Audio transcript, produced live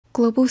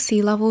global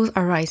sea levels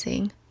are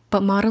rising,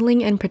 but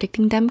modeling and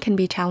predicting them can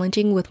be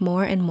challenging with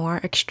more and more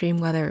extreme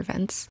weather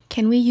events.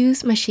 Can we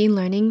use machine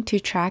learning to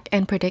track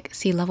and predict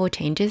sea level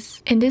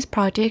changes? In this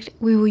project,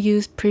 we will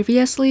use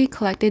previously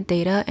collected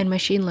data and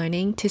machine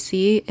learning to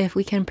see if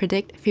we can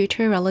predict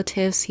future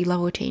relative sea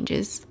level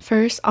changes.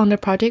 First, on the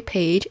project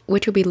page,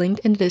 which will be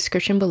linked in the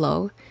description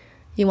below,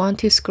 you want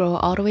to scroll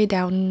all the way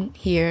down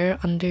here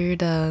under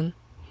the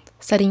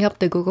setting up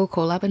the Google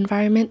Colab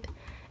environment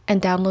and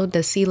download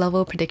the sea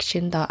level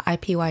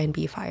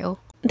prediction.ipynb file.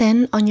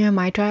 Then on your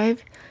My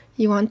Drive,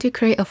 you want to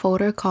create a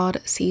folder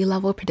called Sea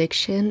Level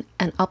Prediction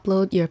and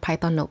upload your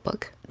Python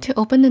notebook. To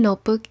open the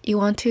notebook, you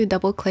want to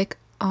double click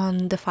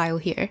on the file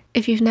here.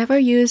 If you've never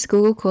used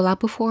Google Colab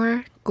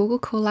before, Google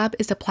Colab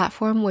is a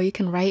platform where you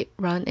can write,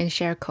 run, and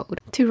share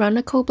code. To run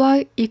a code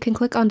block, you can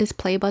click on this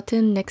play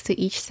button next to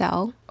each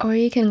cell, or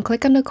you can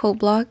click on the code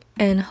block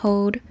and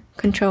hold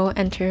Control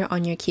Enter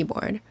on your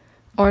keyboard,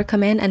 or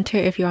Command Enter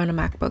if you're on a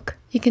MacBook.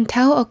 You can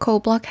tell a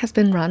code block has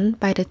been run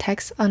by the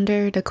text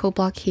under the code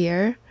block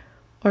here,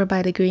 or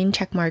by the green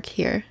check mark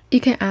here.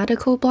 You can add a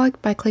code block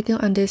by clicking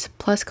on this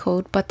plus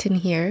code button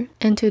here,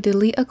 and to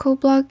delete a code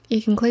block, you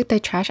can click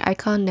the trash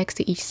icon next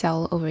to each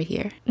cell over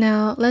here.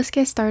 Now let's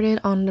get started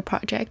on the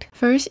project.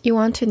 First, you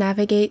want to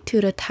navigate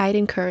to the tide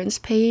and currents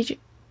page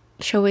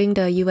showing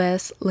the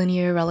US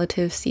linear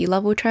relative sea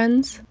level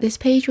trends. This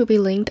page will be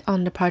linked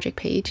on the project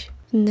page.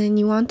 And then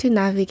you want to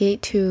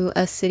navigate to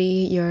a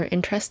city you're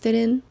interested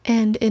in.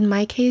 And in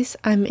my case,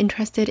 I'm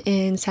interested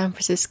in San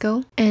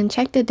Francisco. And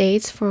check the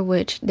dates for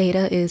which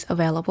data is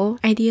available.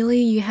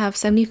 Ideally, you have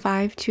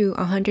 75 to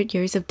 100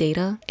 years of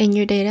data, and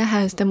your data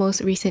has the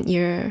most recent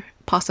year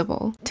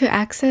possible. To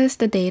access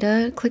the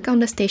data, click on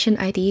the station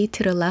ID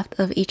to the left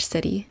of each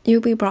city. You'll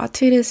be brought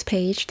to this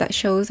page that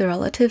shows the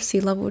relative sea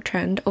level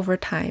trend over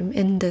time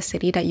in the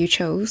city that you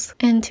chose.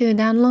 And to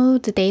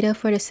download the data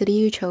for the city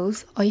you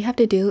chose, all you have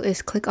to do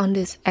is click on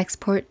this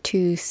Export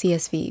to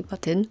CSV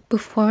button.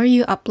 Before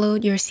you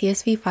upload your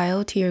CSV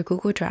file to your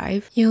Google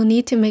Drive, you'll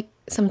need to make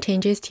some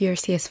changes to your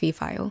CSV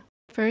file.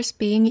 First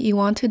being, you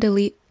want to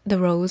delete the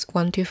rows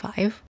 1 to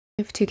 5.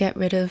 To get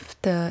rid of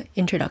the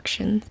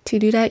introduction. To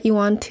do that, you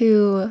want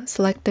to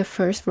select the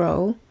first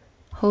row,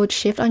 hold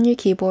Shift on your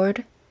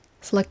keyboard,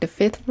 select the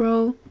 5th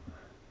row,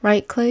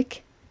 right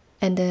click,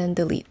 and then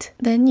delete.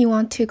 Then you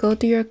want to go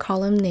to your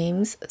column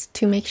names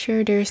to make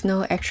sure there's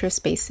no extra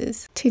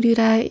spaces. To do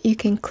that, you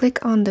can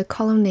click on the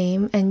column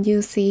name and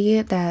you'll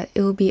see that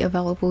it will be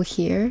available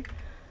here.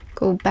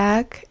 Go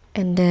back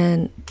and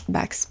then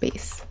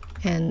backspace.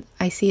 And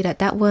I see that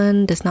that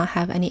one does not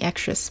have any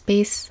extra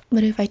space.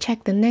 But if I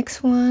check the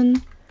next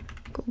one,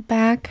 go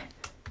back,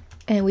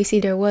 and we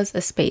see there was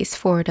a space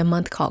for the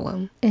month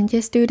column. And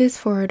just do this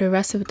for the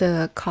rest of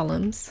the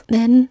columns.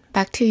 Then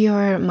back to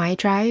your My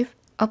Drive,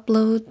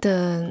 upload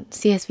the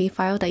CSV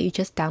file that you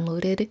just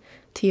downloaded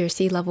to your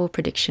sea level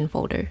prediction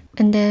folder.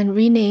 And then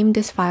rename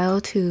this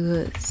file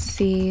to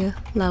sea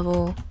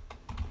level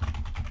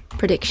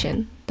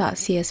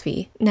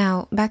prediction.csv.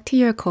 Now back to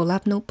your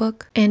Colab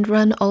notebook and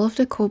run all of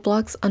the code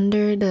blocks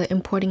under the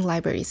importing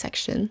library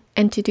section.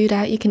 And to do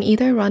that, you can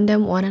either run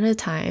them one at a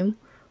time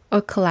or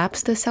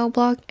collapse the cell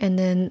block and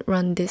then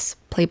run this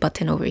play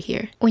button over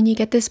here. When you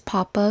get this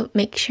pop-up,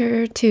 make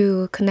sure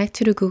to connect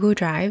to the Google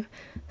Drive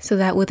so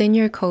that within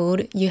your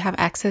code, you have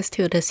access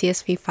to the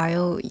CSV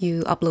file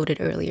you uploaded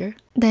earlier.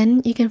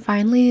 Then you can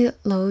finally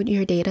load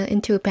your data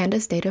into a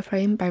Pandas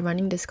DataFrame by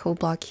running this code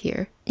block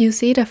here. You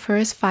see the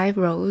first 5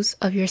 rows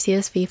of your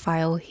CSV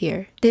file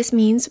here. This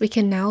means we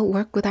can now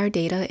work with our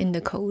data in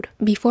the code.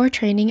 Before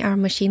training our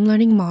machine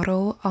learning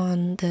model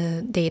on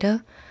the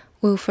data,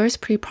 we'll first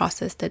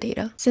pre-process the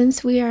data.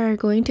 Since we are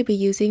going to be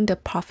using the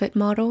profit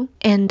model,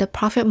 and the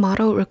profit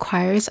model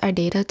requires our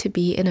data to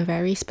be in a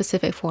very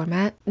specific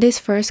format, this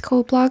first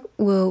code block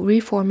will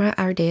reformat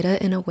our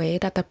data in a way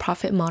that the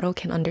profit model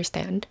can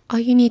understand. All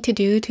you need to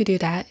do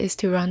that is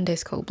to run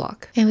this code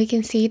block. And we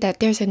can see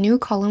that there's a new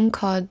column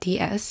called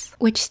DS,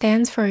 which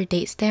stands for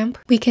date stamp.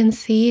 We can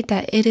see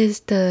that it is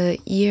the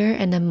year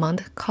and the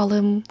month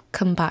column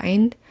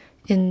combined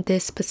in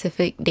this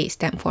specific date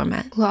stamp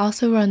format. We'll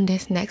also run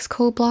this next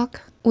code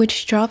block,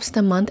 which drops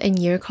the month and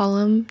year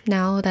column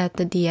now that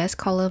the DS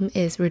column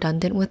is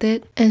redundant with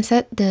it, and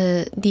set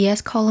the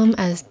DS column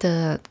as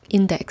the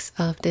index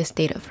of this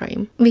data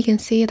frame. We can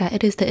see that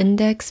it is the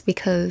index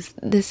because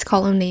this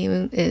column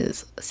name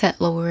is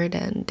set lower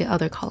than the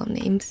other column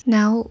names.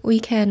 Now we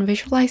can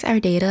visualize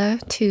our data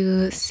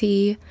to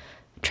see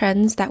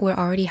trends that were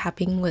already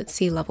happening with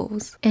sea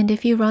levels. And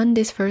if you run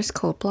this first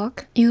code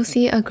block, you'll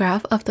see a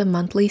graph of the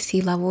monthly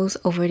sea levels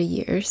over the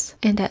years.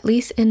 And at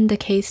least in the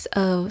case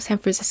of San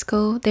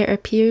Francisco, there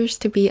appears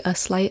to be a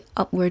slight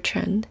upward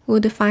trend. We'll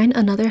define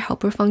another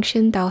helper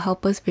function that'll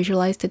help us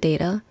visualize the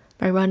data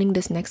by running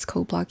this next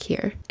code block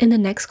here. In the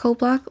next code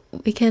block,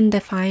 we can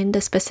define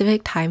the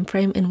specific time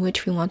frame in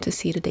which we want to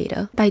see the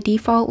data. By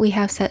default, we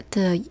have set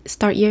the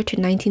start year to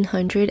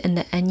 1900 and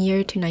the end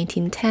year to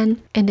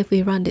 1910. And if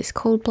we run this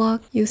code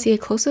block, you'll see a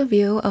closer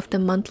view of the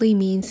monthly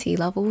mean sea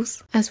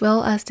levels, as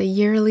well as the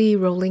yearly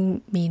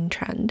rolling mean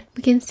trend.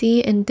 We can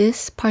see in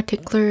this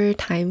particular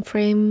time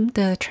frame,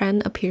 the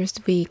trend appears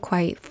to be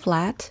quite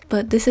flat,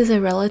 but this is a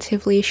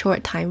relatively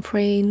short time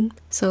frame,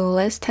 so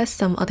let's test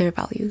some other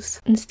values.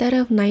 Instead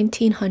of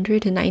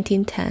 1900 to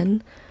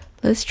 1910,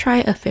 let's try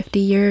a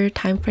 50-year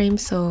time frame,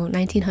 so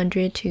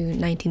 1900 to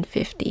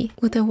 1950.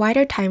 With a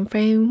wider time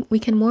frame, we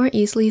can more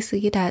easily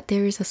see that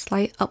there is a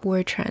slight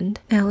upward trend.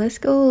 Now let's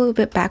go a little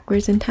bit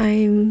backwards in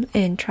time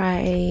and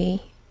try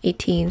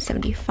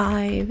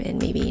 1875 and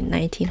maybe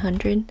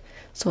 1900,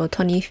 so a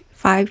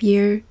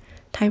 25-year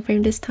time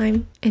frame this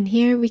time. And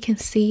here we can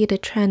see the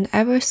trend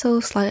ever so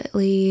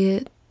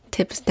slightly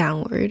tips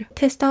downward.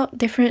 Test out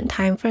different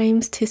time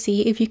frames to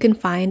see if you can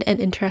find an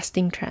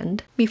interesting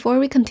trend. Before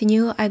we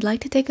continue, I'd like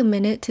to take a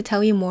minute to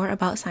tell you more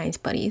about Science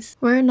Buddies.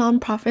 We're a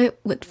nonprofit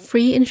with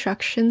free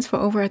instructions for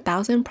over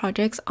 1,000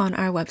 projects on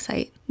our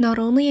website, not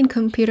only in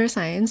computer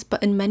science,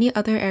 but in many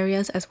other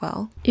areas as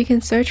well. You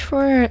can search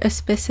for a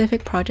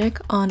specific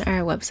project on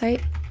our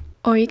website,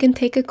 or you can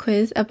take a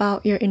quiz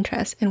about your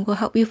interest and we'll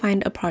help you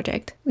find a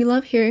project. We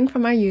love hearing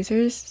from our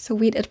users, so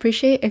we'd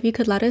appreciate if you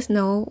could let us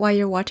know why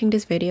you're watching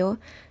this video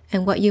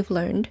and what you've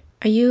learned.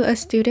 Are you a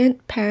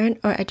student, parent,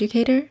 or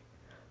educator?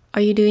 Are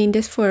you doing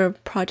this for a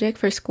project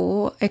for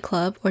school, a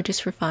club, or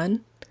just for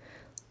fun?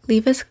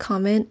 Leave us a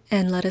comment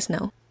and let us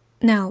know.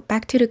 Now,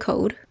 back to the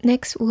code.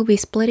 Next, we'll be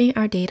splitting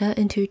our data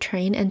into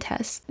train and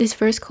test. This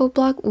first code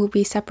block will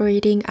be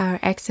separating our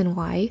X and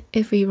Y.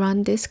 If we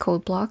run this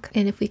code block,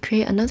 and if we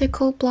create another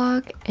code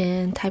block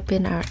and type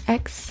in our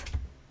X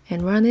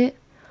and run it,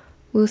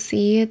 we'll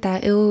see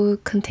that it will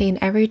contain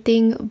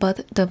everything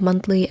but the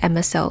monthly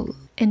MSL.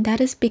 And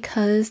that is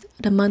because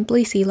the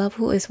monthly sea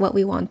level is what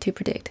we want to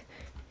predict.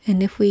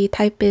 And if we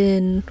type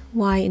in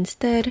Y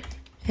instead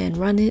and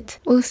run it,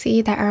 we'll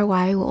see that our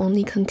Y will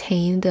only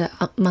contain the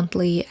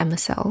monthly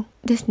MSL.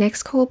 This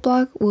next code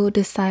block will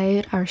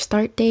decide our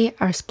start date,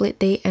 our split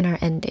date, and our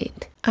end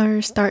date.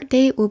 Our start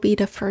date will be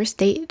the first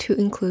date to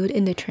include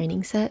in the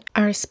training set.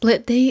 Our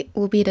split date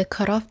will be the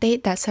cutoff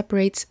date that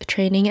separates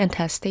training and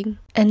testing.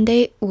 End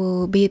date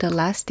will be the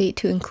last date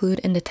to include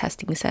in the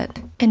testing set.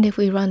 And if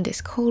we run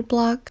this code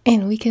block,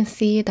 and we can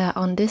see that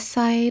on this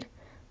side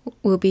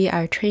will be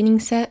our training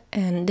set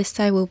and this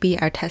side will be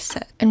our test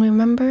set. And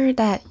remember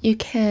that you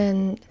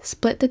can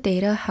split the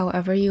data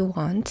however you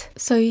want.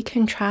 So you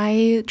can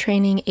try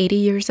training 80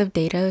 years of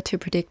data to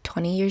predict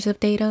 20 years of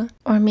data,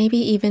 or maybe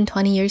even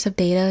 20 years of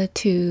data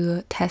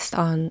to test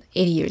on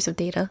 80 years of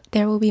data.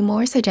 There will be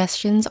more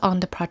suggestions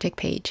on the project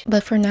page.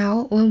 But for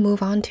now, we'll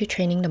move on to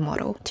training the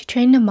model. To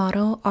train the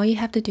model, all you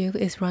have to do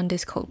is run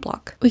this code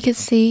block. We can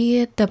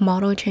see the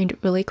model trained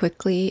really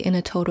quickly in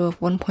a total of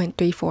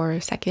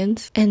 1.34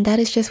 seconds. And that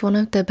is just one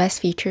of the best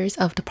features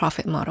of the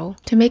profit model.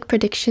 To make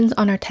predictions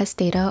on our test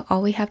data,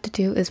 all we have to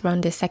do is run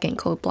this second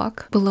code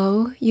block.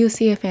 Below, you'll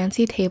see a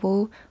fancy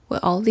table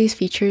with all these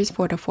features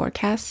for the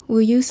forecast.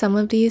 We'll use some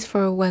of these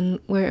for when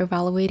we're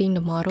evaluating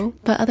the model,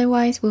 but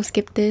otherwise we'll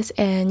skip this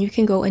and you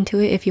can go into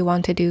it if you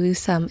want to do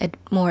some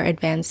more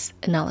advanced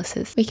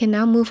analysis. We can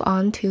now move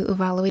on to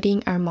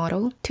evaluating our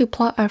model. To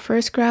plot our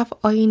first graph,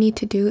 all you need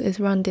to do is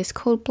run this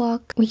code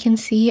block. We can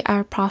see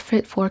our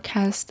profit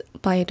forecast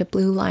by the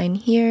blue line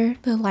here.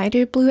 The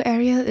lighter blue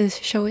area is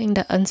showing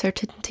the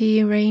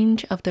uncertainty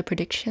range of the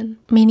prediction,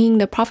 meaning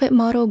the profit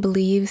model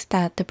believes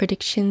that the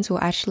predictions will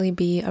actually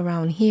be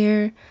around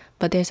here,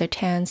 but there's a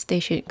chance they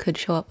could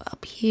show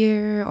up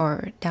here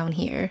or down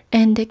here.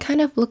 And it kind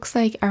of looks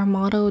like our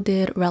model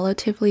did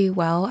relatively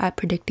well at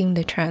predicting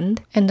the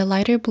trend, and the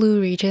lighter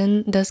blue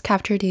region does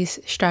capture these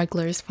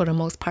stragglers for the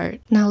most part.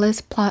 Now let's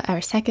plot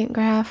our second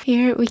graph.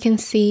 Here we can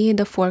see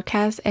the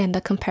forecast and the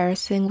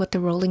comparison with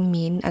the rolling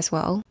mean as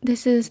well.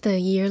 This is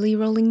the yearly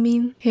rolling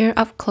mean. Here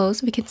up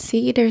close we can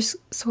see there's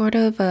sort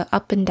of a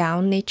up and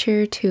down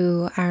nature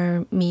to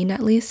our mean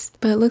at least,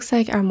 but it looks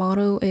like our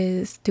model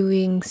is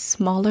doing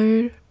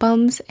smaller bumps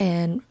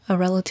and a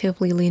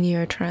relatively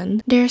linear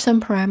trend. There are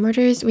some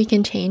parameters we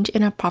can change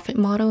in our profit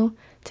model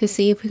to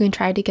see if we can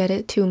try to get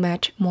it to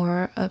match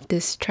more of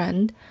this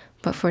trend,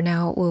 but for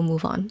now we'll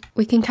move on.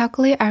 We can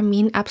calculate our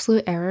mean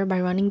absolute error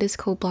by running this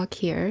code block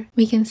here.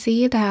 We can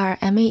see that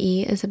our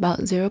MAE is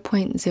about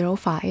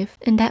 0.05,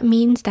 and that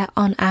means that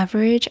on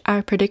average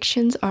our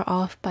predictions are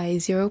off by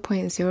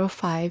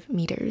 0.05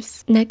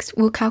 meters. Next,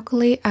 we'll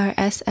calculate our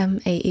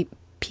SMAE,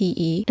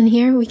 and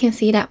here we can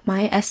see that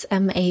my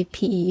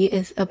SMAPE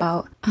is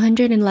about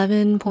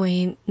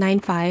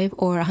 111.95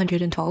 or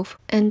 112.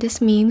 And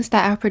this means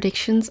that our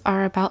predictions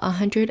are about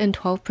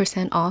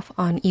 112% off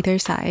on either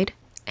side.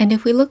 And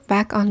if we look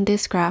back on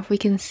this graph, we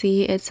can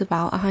see it's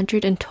about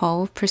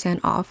 112%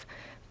 off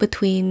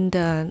between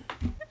the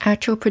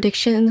actual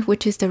prediction,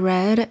 which is the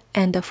red,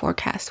 and the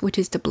forecast, which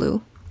is the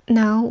blue.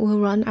 Now we'll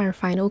run our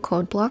final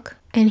code block.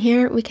 And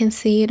here we can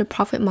see the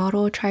profit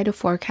model try to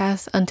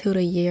forecast until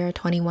the year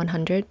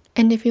 2100.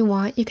 And if you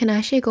want, you can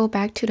actually go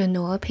back to the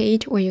NOAA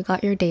page where you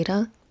got your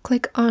data.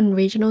 Click on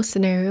regional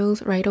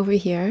scenarios right over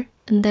here.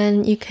 And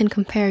then you can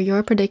compare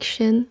your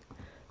prediction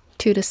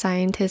to the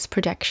scientists'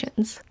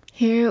 projections.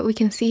 Here we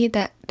can see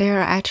that there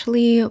are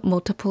actually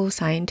multiple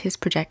scientist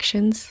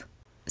projections.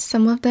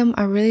 Some of them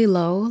are really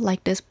low,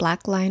 like this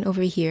black line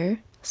over here.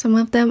 Some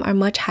of them are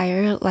much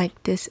higher,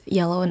 like this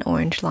yellow and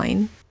orange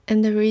line.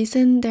 And the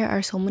reason there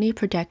are so many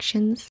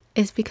projections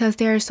is because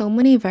there are so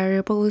many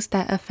variables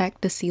that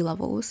affect the sea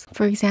levels.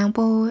 For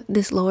example,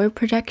 this lower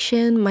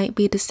projection might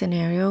be the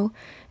scenario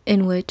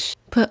in which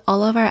put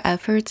all of our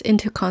efforts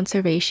into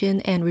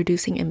conservation and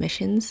reducing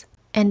emissions.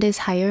 And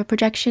this higher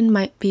projection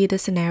might be the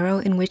scenario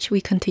in which we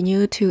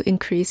continue to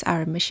increase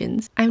our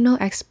emissions. I'm no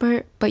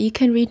expert, but you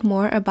can read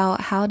more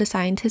about how the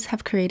scientists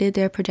have created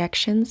their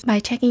projections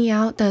by checking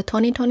out the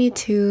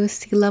 2022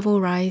 Sea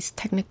Level Rise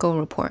Technical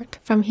Report.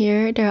 From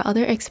here, there are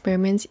other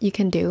experiments you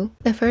can do.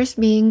 The first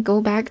being go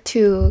back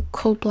to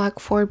code block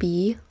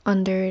 4B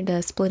under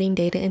the splitting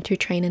data into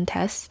train and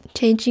test,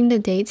 changing the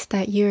dates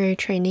that you're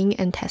training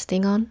and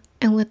testing on.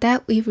 And with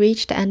that, we've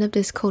reached the end of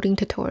this coding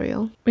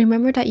tutorial.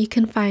 Remember that you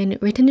can find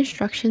written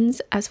instructions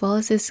as well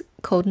as this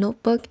code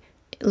notebook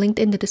linked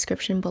in the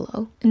description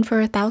below. And for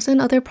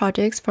 1,000 other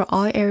projects for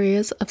all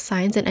areas of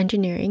science and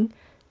engineering,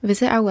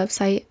 visit our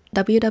website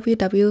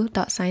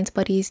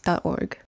www.sciencebuddies.org.